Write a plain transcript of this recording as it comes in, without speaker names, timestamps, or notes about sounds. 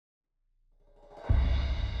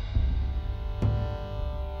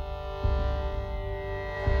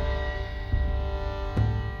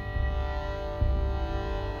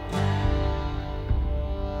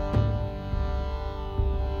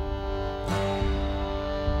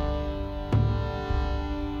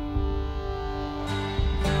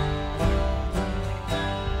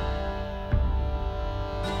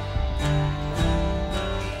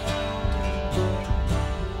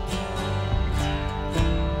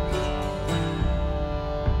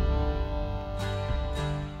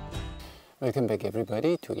Welcome back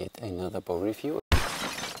everybody to yet another bow review.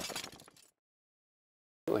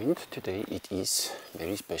 And today it is a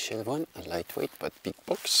very special one, a lightweight but big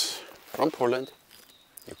box from Poland.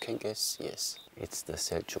 You can guess, yes, it's the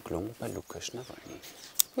Seljuk long by Nawalny.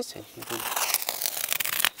 He sent me one.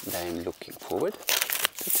 And I am looking forward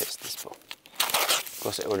to test this bow.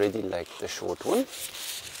 Because I already like the short one.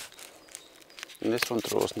 And this one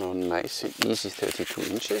draws now nice and easy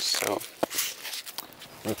 32 inches. So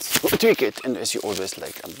let's tweak it, and as you always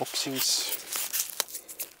like unboxings,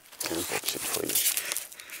 I unbox it for you.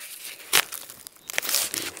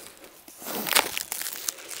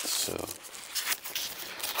 So,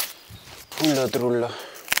 Hulla Drulla.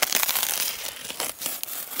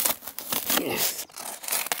 Yes.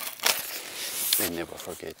 I never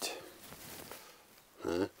forget.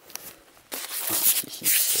 Huh?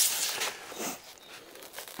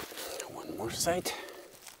 One more side.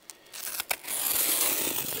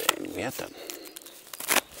 We are done.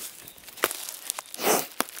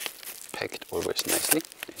 Packed always nicely,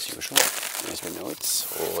 as usual. As we know, it's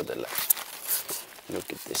all the life.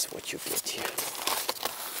 Look at this, what you get here.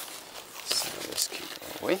 So this can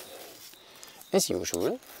go away. As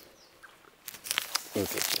usual, you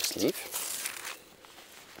get your sleeve.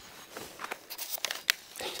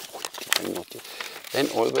 Then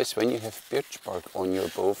always, when you have birch bark on your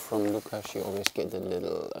bow from Lukas, you always get a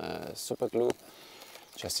little super glue.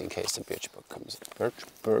 Just in case the birch bark comes,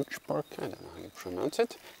 birch bark, I don't know how you pronounce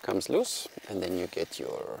it, comes loose, and then you get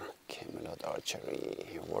your Camelot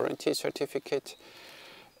Archery warranty certificate,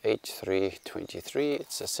 H323.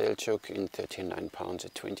 It's a Seljuk in 39 pounds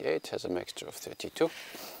at 28, has a mixture of 32.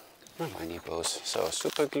 Nawalny-Bows, so a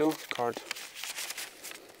super glue card,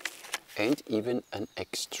 and even an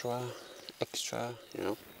extra, you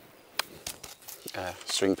know,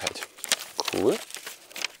 string pad. Cool.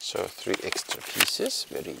 So 3 extra pieces,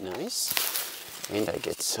 very nice. And I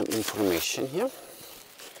get some information here.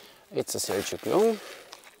 It's a Seljuk long,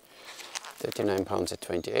 39 pounds at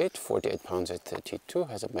 28, 48 pounds at 32,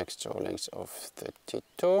 has a max draw length of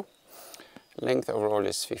 32. Length overall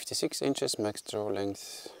is 56 inches, max draw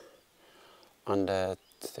length under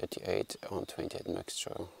 38 on 28 max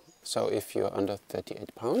draw. So if you're under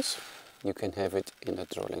 38 pounds, you can have it in a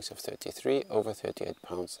draw length of 33. Over 38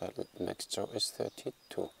 pounds, the max draw is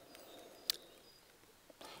 32.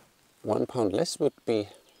 1 pound less would be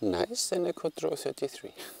nice, then I could draw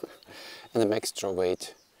 33. And the max draw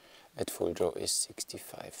weight at full draw is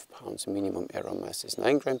 65 pounds. Minimum arrow mass is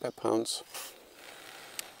 9 grams per pound.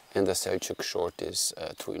 And the Seljuk short is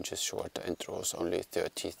 2 inches shorter and draws only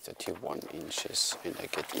 31 inches. And I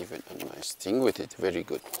get even a nice thing with it. Very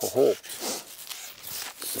good. Ho ho!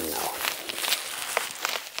 Now,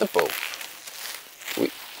 the bow.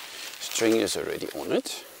 String is already on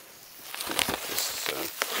it. This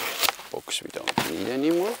box we don't need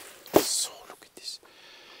anymore. So look at this.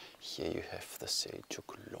 Here you have the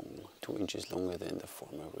Seljuk long, 2 inches longer than the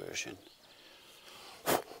former version.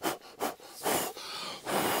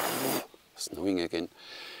 Snowing again.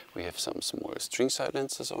 We have some small string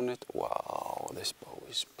silencers on it. Wow, this bow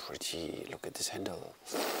is pretty. Look at this handle.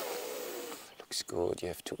 Looks good. You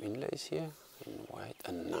have 2 inlays here in white.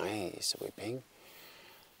 A nice whipping.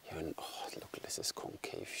 Oh, look, this is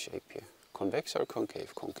concave shape here. Convex or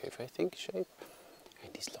concave? Concave, I think, shape.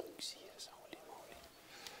 And these long ears, holy moly.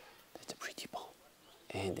 That's a pretty bow.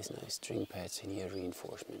 And these nice string pads in here,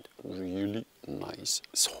 reinforcement. Really nice.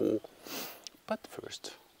 So, but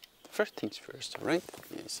first things first, right?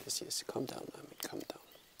 Yes. Calm down, Ahmed, calm down.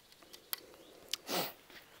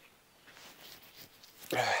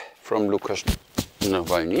 From Lukas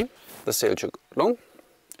Nawalny, the Seljuk long.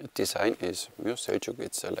 Design is Seljuk.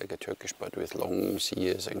 It's like a Turkish but with long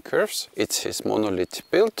ears and curves. It's his Monolith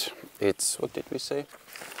build. It's, what did we say?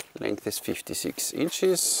 Length is 56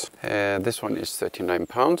 inches. This one is 39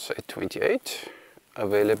 pounds at 28.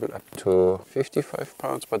 Available up to 55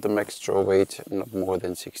 pounds, but the max draw weight not more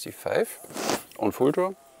than 65 on full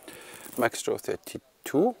draw. Max draw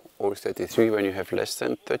 32 or 33 when you have less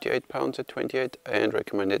than 38 pounds at 28, and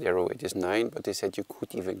recommended arrow weight is 9, but they said you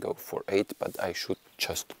could even go for 8, but I should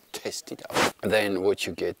just test it out. Then what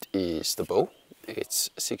you get is the bow.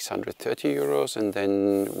 It's 630 euros, and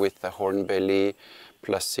then with the horn belly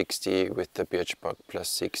plus 60, with the birch bark plus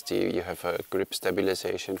 60, you have a grip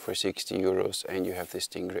stabilization for 60 euros, and you have the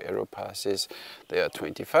Stingray arrow passes, they are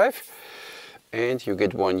 25. And you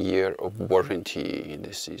get 1 year of warranty.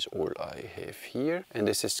 This is all I have here. And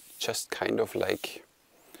this is just kind of like,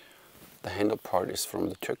 the handle part is from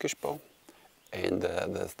the Turkish bow, and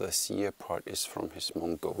the sear part is from his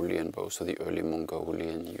Mongolian bow, so the early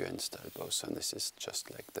Mongolian UN style bows. And this is just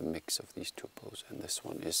like the mix of these two bows. And this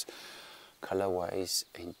one is color-wise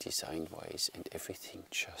and design-wise and everything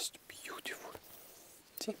just beautiful.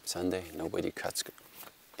 See, Sunday, nobody cuts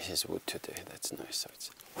his wood today. That's nice. So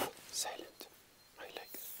it's silent. I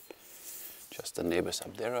like it. Just the neighbors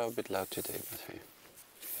up there are a bit loud today, but hey.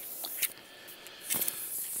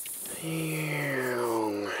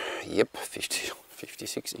 Yep,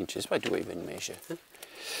 56 inches. Why do I even measure? Huh?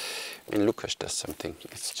 When Lukas does something,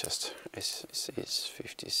 it's just is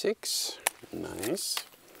 56. Nice.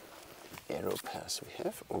 Arrow pass we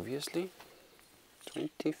have, obviously.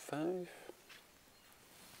 25.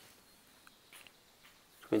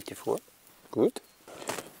 24. Good.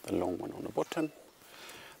 The long one on the bottom.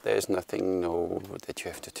 There is nothing that you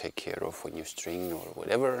have to take care of when you string or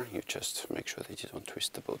whatever. You just make sure that you don't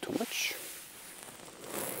twist the bow too much.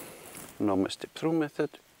 Normal step through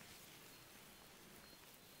method.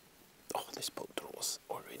 Oh, this bow draws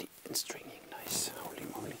already in stringing. Nice. Holy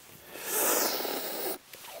moly.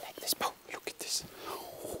 I like this bow. Look at this.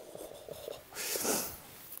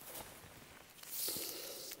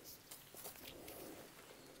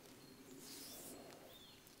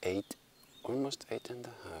 Eight, almost 8.5,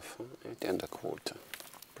 huh? 8.25.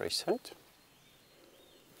 Brace height.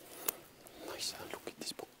 Nice, look at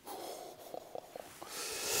this bow.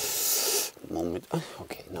 Moment,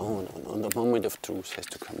 okay, no, the moment of truth has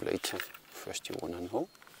to come later. First you want to know,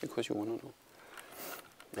 because you want to know.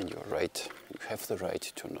 And you're right, you have the right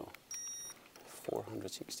to know.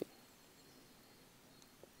 460,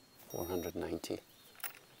 490,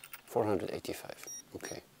 485,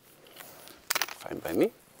 okay. Fine by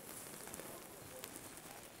me.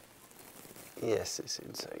 Yes, it's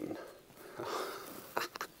insane.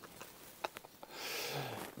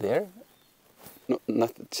 There, no,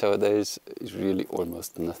 nothing. So there is really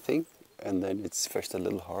almost nothing, and then it's first a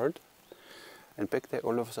little hard, and back there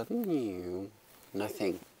all of a sudden,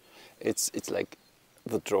 nothing. It's like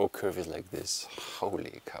the draw curve is like this.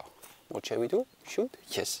 Holy cow! What shall we do? Shoot?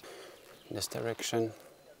 Yes. In this direction.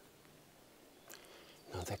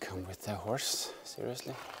 Now they come with their horse.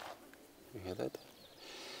 Seriously, you hear that?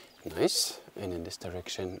 Nice. And in this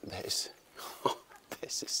direction, there is.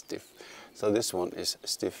 This is stiff. So this one is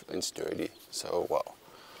stiff and sturdy. So wow,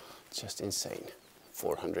 just insane.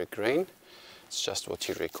 400 grain. It's just what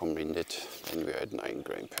he recommended. And we're at 9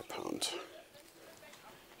 grain per pound.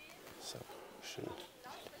 So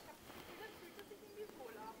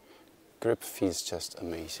grip feels just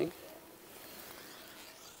amazing.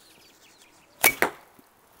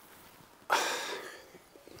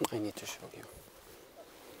 I need to show you.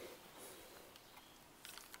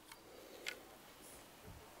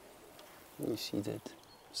 You see that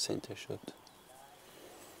center shot?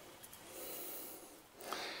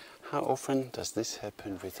 How often does this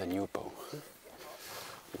happen with a new bow? Huh?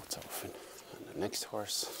 Not so often. And the next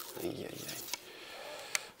horse, ay.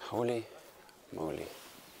 Holy moly.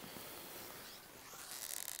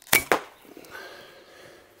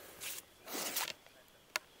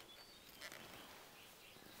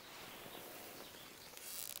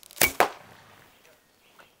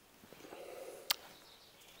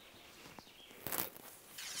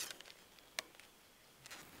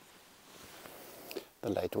 The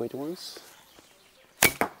lightweight ones.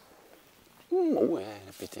 Oh, I had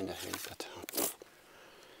a bit in the hand, but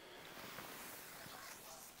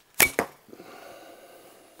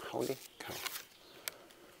holy cow.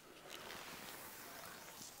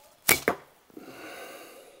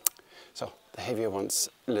 So the heavier ones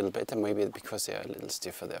a little better, maybe because they are a little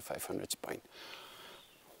stiffer. They're 500 spine.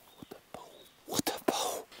 What a bow! What a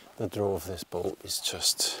bow! The draw of this bow is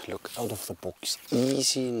just, look, out of the box.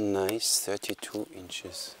 Easy, nice, 32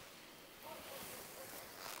 inches.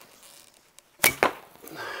 A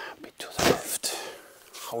bit to the left.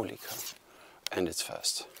 Holy cow. And it's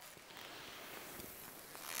fast.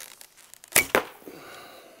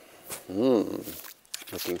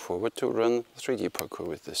 Looking forward to run 3D parkour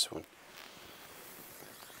with this one.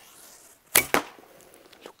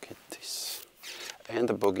 Look at this. And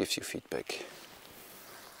the bow gives you feedback.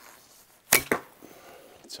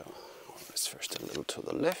 So let's first a little to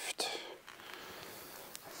the left.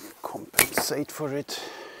 Compensate for it.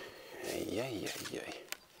 Yay.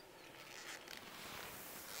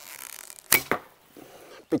 A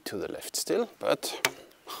bit to the left still, but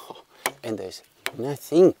and there's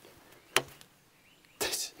nothing.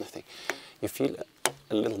 There's nothing. You feel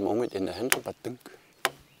a little moment in the handle, but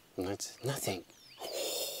that's nothing.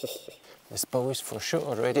 This bow is for sure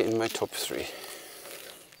already in my top 3.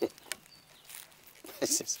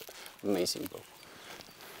 This is amazing bow.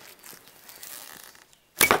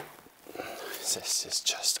 This is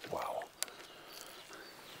just wow.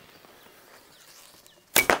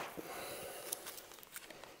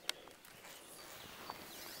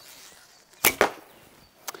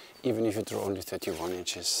 Even if you draw only 31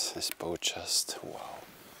 inches, this bow just, wow.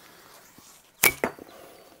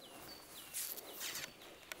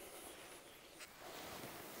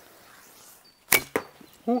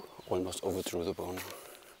 Ooh, almost overdrew the bow now.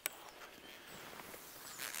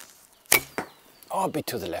 Oh, a bit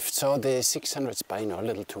to the left. So the 600 spine are a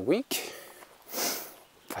little too weak.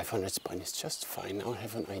 500 spine is just fine. Now I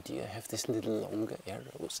have an idea. I have these little longer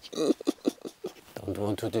arrows. Don't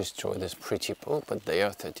want to destroy this pretty bow, but they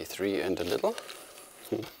are 33 and a little.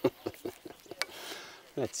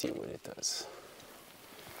 Let's see what it does.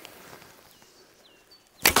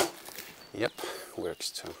 Yep,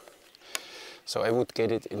 works too. So I would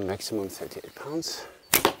get it in maximum 38 pounds.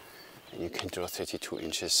 And you can draw 32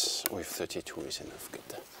 inches, or if 32 is enough, get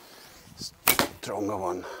the stronger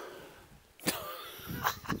one.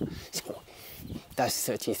 So, that's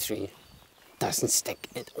 33. Doesn't stack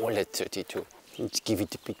at all at 32. Let's give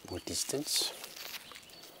it a bit more distance.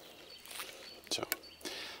 So,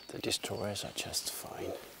 the destroyers are just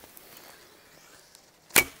fine.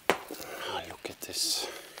 Oh, look at this.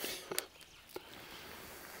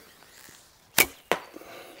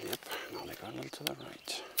 Yep, now they go a little to the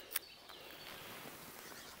right.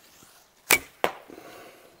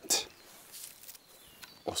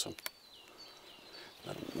 Awesome. A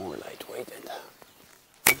little more lightweight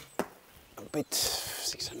and a bit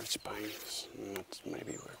 600 spines, not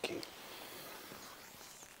maybe working.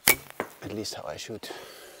 At least how I shoot.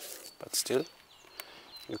 But still,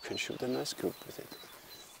 you can shoot a nice group with it.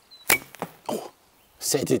 Oh,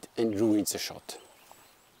 set it and ruins the shot.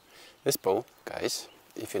 This bow, guys,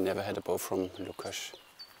 if you never had a bow from Lukas,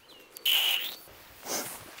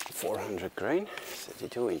 400 grain,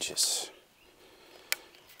 32 inches.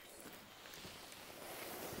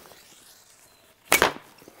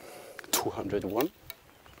 $201.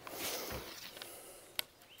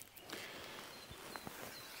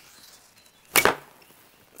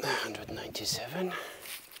 197.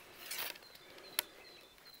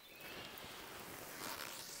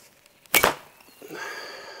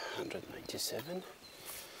 197.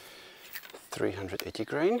 380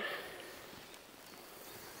 grain.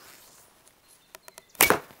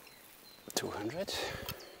 200.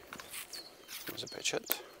 There's a bad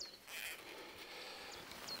shot.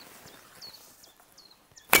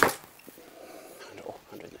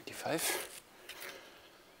 195.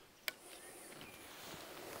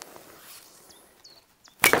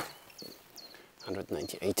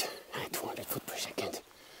 198. 200 foot per second.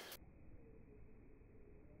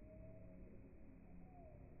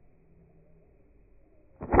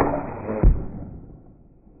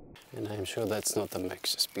 And I'm sure that's not the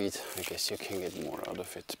max speed. I guess you can get more out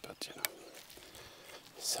of it, but you know.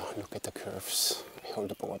 So look at the curves. I hold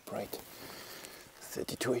the bow upright.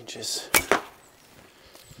 32 inches.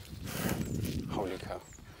 Holy cow.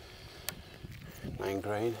 9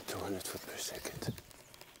 grain, 200 foot per second.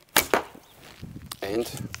 And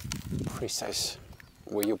precise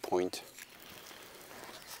where you point.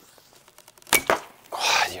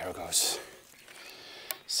 Oh, there it goes.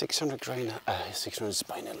 600 grain, 600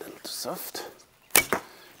 spine a little too soft.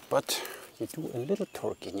 But you do a little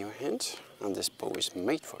torque in your hand, and this bow is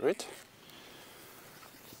made for it.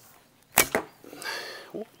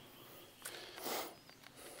 Ooh.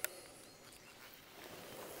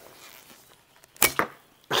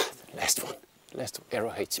 Last arrow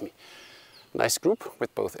hates me. Nice group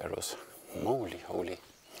with both arrows. Moly holy.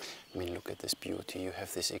 I mean, look at this beauty. You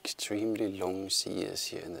have this extremely long CS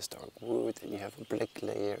here in this dark wood, and you have a black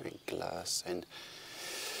layer and glass, and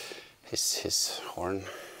his horn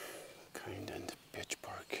kind and birch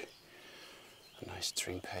bark. A nice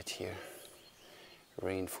string pad here.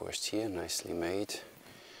 Reinforced here, nicely made.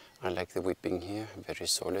 I like the whipping here, very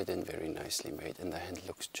solid and very nicely made, and the hand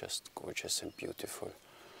looks just gorgeous and beautiful.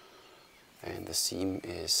 And the seam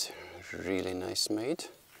is really nice made.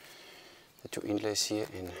 The two inlays here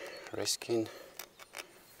in reskin,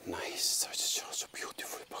 nice, such so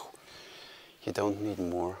beautiful bow. You don't need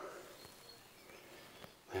more.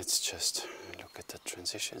 Let's just look at the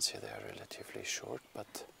transitions here. They are relatively short,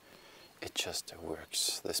 but it just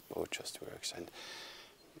works. This bow just works, and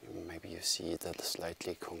maybe you see that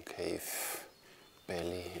slightly concave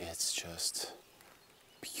belly. It's just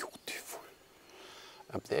beautiful.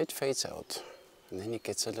 Up there it fades out, and then it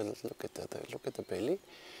gets a little. Look at the belly.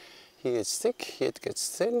 Here it's thick, here it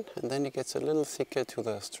gets thin, and then it gets a little thicker to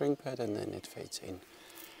the string pad, and then it fades in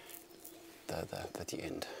at the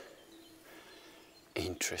end.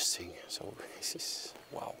 Interesting. So this is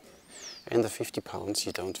wow. And the 50 pounds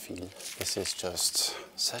you don't feel. This is just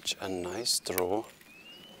such a nice draw.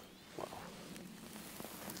 Wow.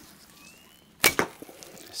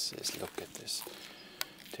 This is, look at this.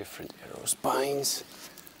 different arrow spines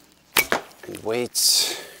and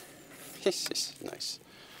weights. This is nice.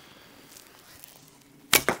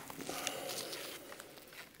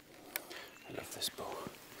 I love this bow.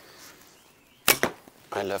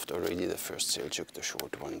 I loved already the first Seljuk, the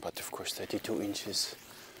short one, but of course 32 inches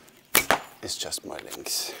is just my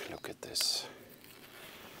length. Look at this.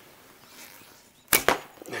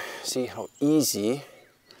 See how easy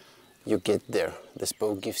you get there. This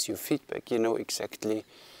bow gives you feedback. You know exactly.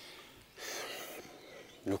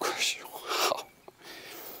 Look how.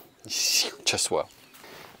 Just wow.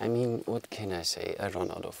 I mean, what can I say? I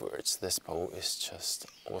run out of words. This bow is just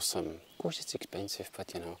awesome. Of course it's expensive,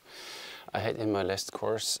 but you know, I had in my last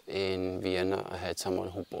course in Vienna, I had someone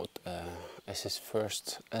who bought as his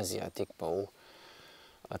first Asiatic bow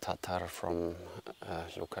a Tatar from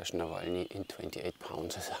Nawalny in 28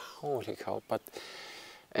 pounds. I said, holy cow,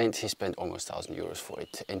 and he spent almost 1,000 euros for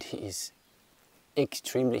it, and he is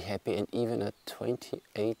extremely happy, and even a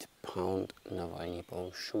 28-pound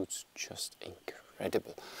Nawalny-Bow shoots just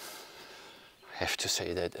incredible. I have to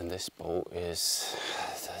say that, and this bow is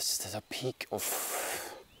the peak of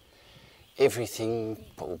everything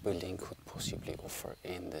bow building could possibly offer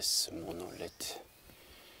in this monolith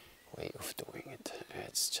way of doing it.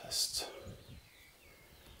 It's just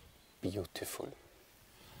beautiful.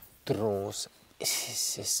 Draws,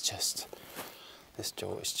 this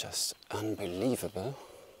jaw is just unbelievable.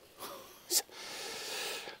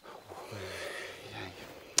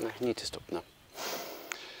 I need to stop now.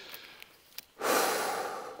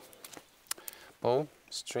 Bow,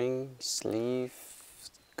 string, sleeve,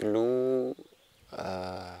 glue,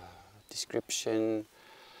 description,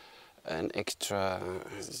 an extra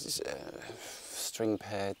string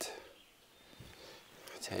pad,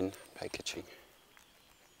 10 packaging.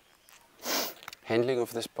 Handling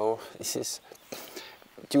of this bow, this is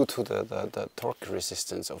due to the torque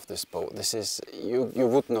resistance of this bow. This is, you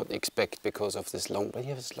would not expect because of this long, but you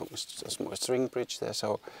have this long, small string bridge there,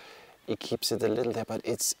 so it keeps it a little there, but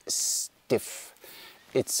it's stiff.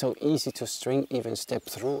 It's so easy to string, even step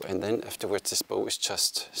through, and then afterwards this bow is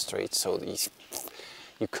just straight, so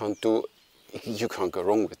you can't go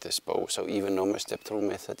wrong with this bow. So even normal step through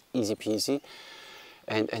method, easy peasy,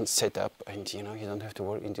 and set up, and you know, you don't have to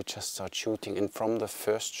worry, and you just start shooting, and from the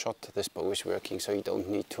first shot this bow is working, so you don't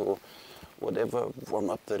need to whatever warm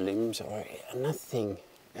up the limbs or nothing.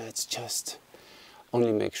 It's just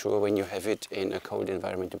only make sure when you have it in a cold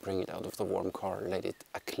environment to bring it out of the warm car, let it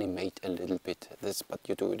acclimate a little bit. But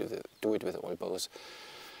you do it with all bows.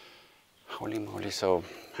 Holy moly! So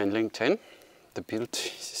handling 10, the build.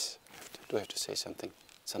 Do I have to say something?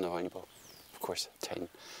 It's a Nawalny bow, of course. 10.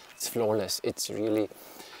 It's flawless. It's really,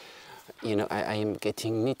 you know, I am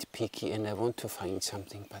getting nitpicky and I want to find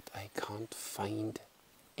something, but I can't find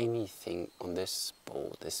anything on this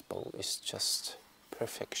bow. This bow is just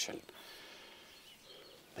perfection.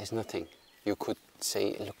 There's nothing. You could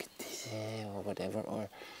say, look at this, or whatever, or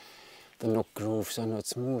the knock grooves are not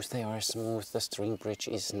smooth. They are smooth. The string bridge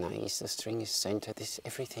is nice. The string is centered.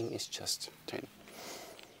 Everything is just 10.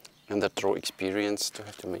 And the draw experience, do I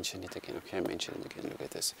have to mention it again? Okay, I mention it again. Look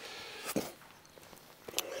at this.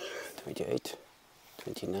 28,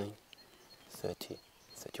 29, 30,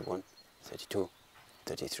 31, 32,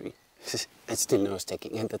 33. And still no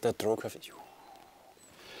stacking. And the draw curve is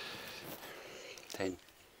 10.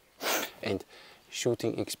 And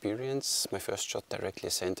shooting experience, my first shot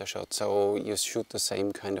directly center shot. So you shoot the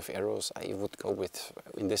same kind of arrows. I would go with,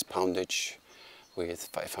 in this poundage, with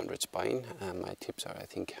 500 spine. My tips are, I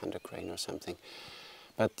think, 100 grain or something.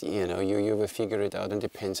 But you know, you will figure it out, and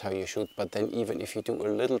depends how you shoot. But then even if you do a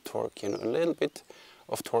little torque, you know, a little bit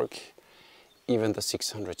of torque, even the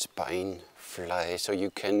 600 spine fly. So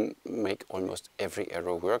you can make almost every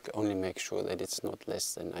arrow work. Only make sure that it's not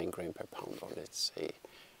less than 9 grain per pound, or let's say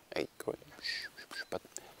 8 grain, but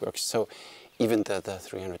works. So even the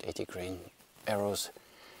 380 grain arrows,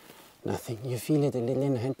 nothing. You feel it a little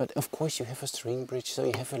in the hand, but of course you have a string bridge, so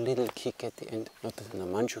you have a little kick at the end. Not a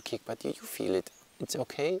manchu kick, but you feel it. It's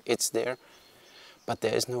okay, it's there, but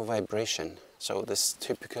there is no vibration. So this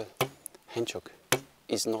typical hand choke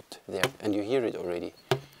is not there, and you hear it already,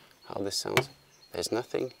 how this sounds. There's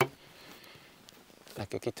nothing,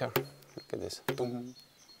 like a guitar. Look at this, boom,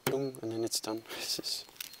 boom, and then it's done. This is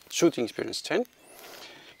shooting experience 10,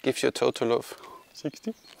 gives you a total of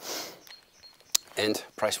 60. And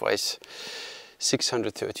price-wise,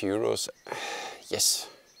 630 euros, yes,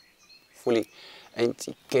 fully, and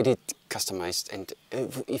get it customized. And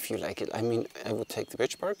if you like it, I mean, I would take the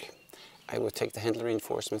birch bark, I would take the handle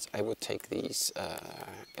reinforcements, I would take these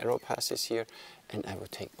arrow passes here, and I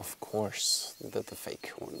would take, of course, the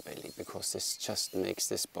fake horn belly, because this just makes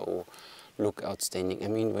this bow look outstanding. I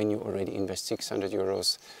mean, when you already invest 600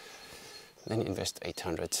 euros, then invest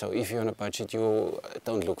 800. So if you're on a budget, you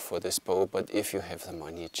don't look for this bow, but if you have the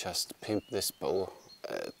money, just pimp this bow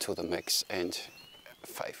to the max. And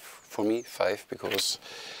 5. For me, 5, because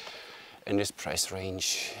in this price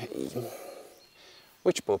range,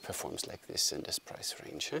 which bow performs like this in this price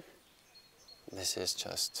range? Huh? This is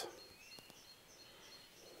just,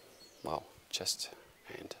 wow,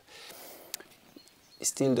 and I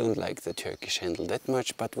still don't like the Turkish handle that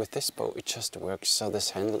much, but with this bow it just works. So this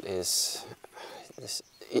handle is,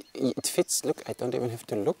 it fits, look, I don't even have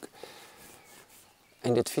to look.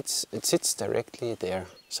 And it sits directly there.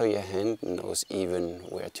 So your hand knows even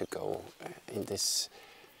where to go. And this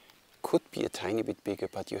could be a tiny bit bigger,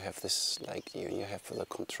 but you have this, like, you have the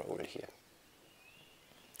control here.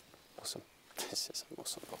 Awesome. This is an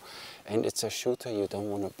awesome bow. And it's a shooter you don't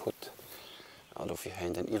want to put out of your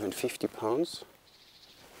hand. And even 50 pounds,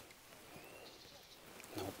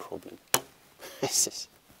 no problem. This is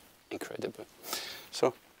incredible.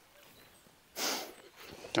 So,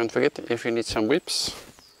 don't forget, if you need some whips,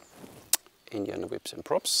 Indian whips and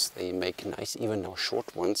props, they make nice, even now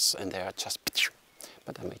short ones, and they are just,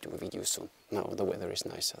 but I might do a video soon. Now the weather is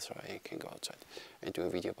nicer, so I can go outside and do a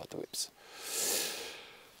video about the whips.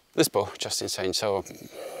 This bow, just insane. So,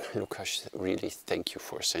 Lukas, really thank you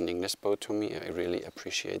for sending this bow to me. I really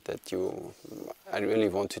appreciate that I really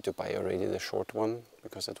wanted to buy already the short one,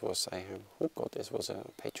 because it was, oh God, this was a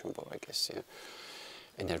Patreon bow, I guess, yeah.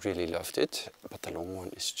 And I really loved it, but the long one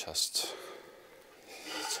is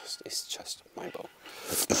it's just my bow.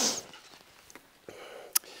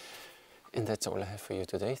 And that's all I have for you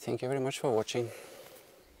today. Thank you very much for watching.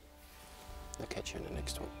 I'll catch you in the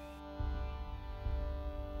next one.